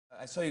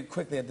I saw you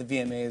quickly at the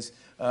VMAs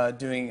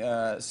doing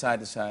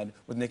Side to Side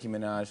with Nicki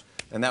Minaj,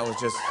 and that was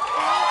just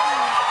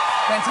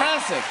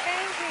fantastic.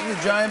 Thank you. It was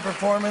a giant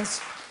performance.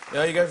 You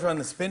know, you guys were on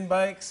the spin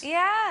bikes.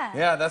 Yeah.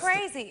 Yeah, that's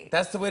crazy.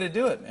 That's the way to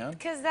do it, man.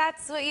 Because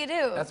that's what you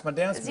do. That's my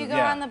dance move. You go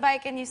on the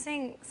bike and you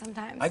sing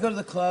sometimes. I go to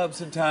the club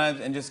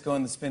sometimes and just go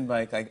on the spin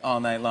bike like all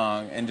night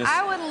long and just.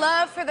 I would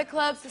love for the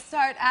clubs to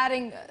start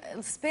adding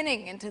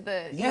spinning into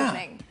the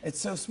evening. It's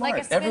so smart.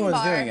 Like a spin Everyone's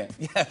bar. doing it.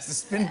 Yes, a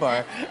spin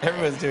bar.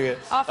 Everyone's doing it.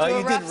 Off to a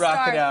you rough did rock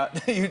start. it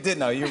out. You did.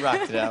 No, you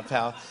rocked it out,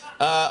 pal.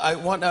 I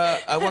want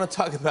to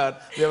talk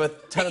about. We have a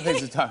ton of things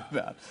to talk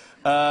about.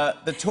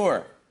 The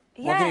tour.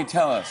 Yes. What can you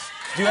tell us?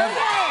 Do you have?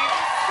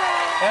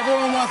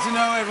 Everyone wants to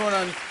know. Everyone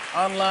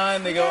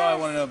online, they go, oh, I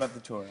want to know about the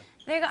tour.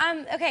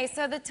 Okay,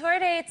 so the tour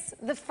dates,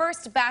 the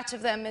first batch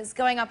of them is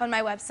going up on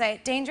my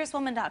website,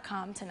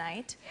 dangerouswoman.com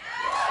tonight.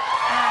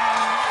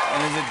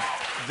 And is it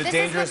the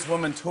Dangerous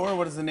Woman Tour?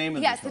 What is the name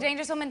of the tour? Yes, the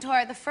Dangerous Woman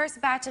Tour. The first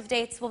batch of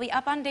dates will be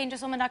up on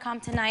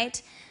dangerouswoman.com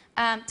tonight.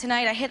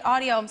 Tonight, I hit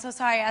audio. I'm so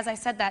sorry as I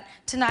said that.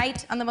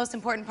 Tonight, on the most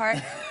important part.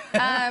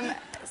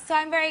 So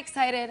I'm very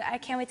excited. I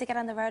can't wait to get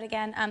on the road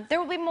again. There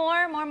will be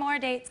more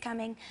dates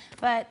coming,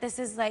 but this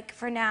is like,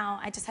 for now,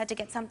 I just had to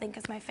get something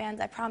because my fans,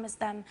 I promised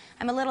them.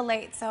 I'm a little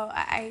late, so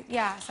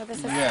so this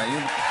is... Yeah,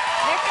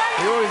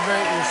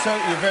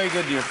 you're very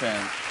good to your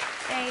fans.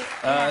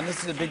 And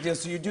this is a big deal.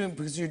 So you're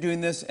doing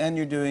this and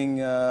you're doing...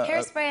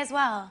 Hairspray as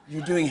well.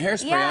 You're doing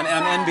Hairspray on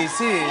NBC.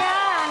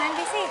 Yeah, on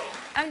NBC.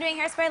 I'm doing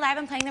Hairspray live.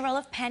 I'm playing the role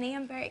of Penny.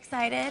 I'm very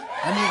excited.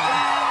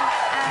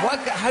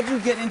 How'd you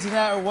get into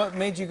that, or what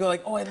made you go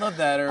like, oh, I love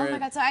that? Or... Oh my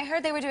God, so I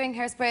heard they were doing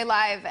Hairspray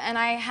live, and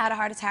I had a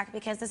heart attack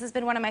because this has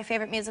been one of my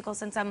favorite musicals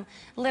since I'm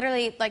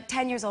literally like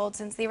 10 years old,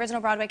 since the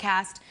original Broadway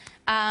cast.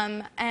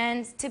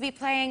 And to be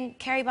playing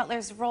Carrie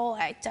Butler's role,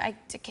 I'm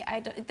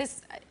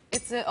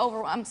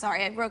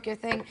sorry, I broke your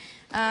thing.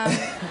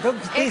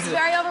 It's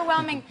very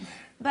overwhelming.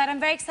 But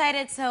I'm very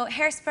excited. So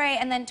Hairspray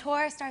and then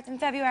tour starts in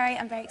February.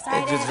 I'm very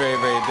excited. It's just very,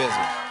 very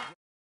busy.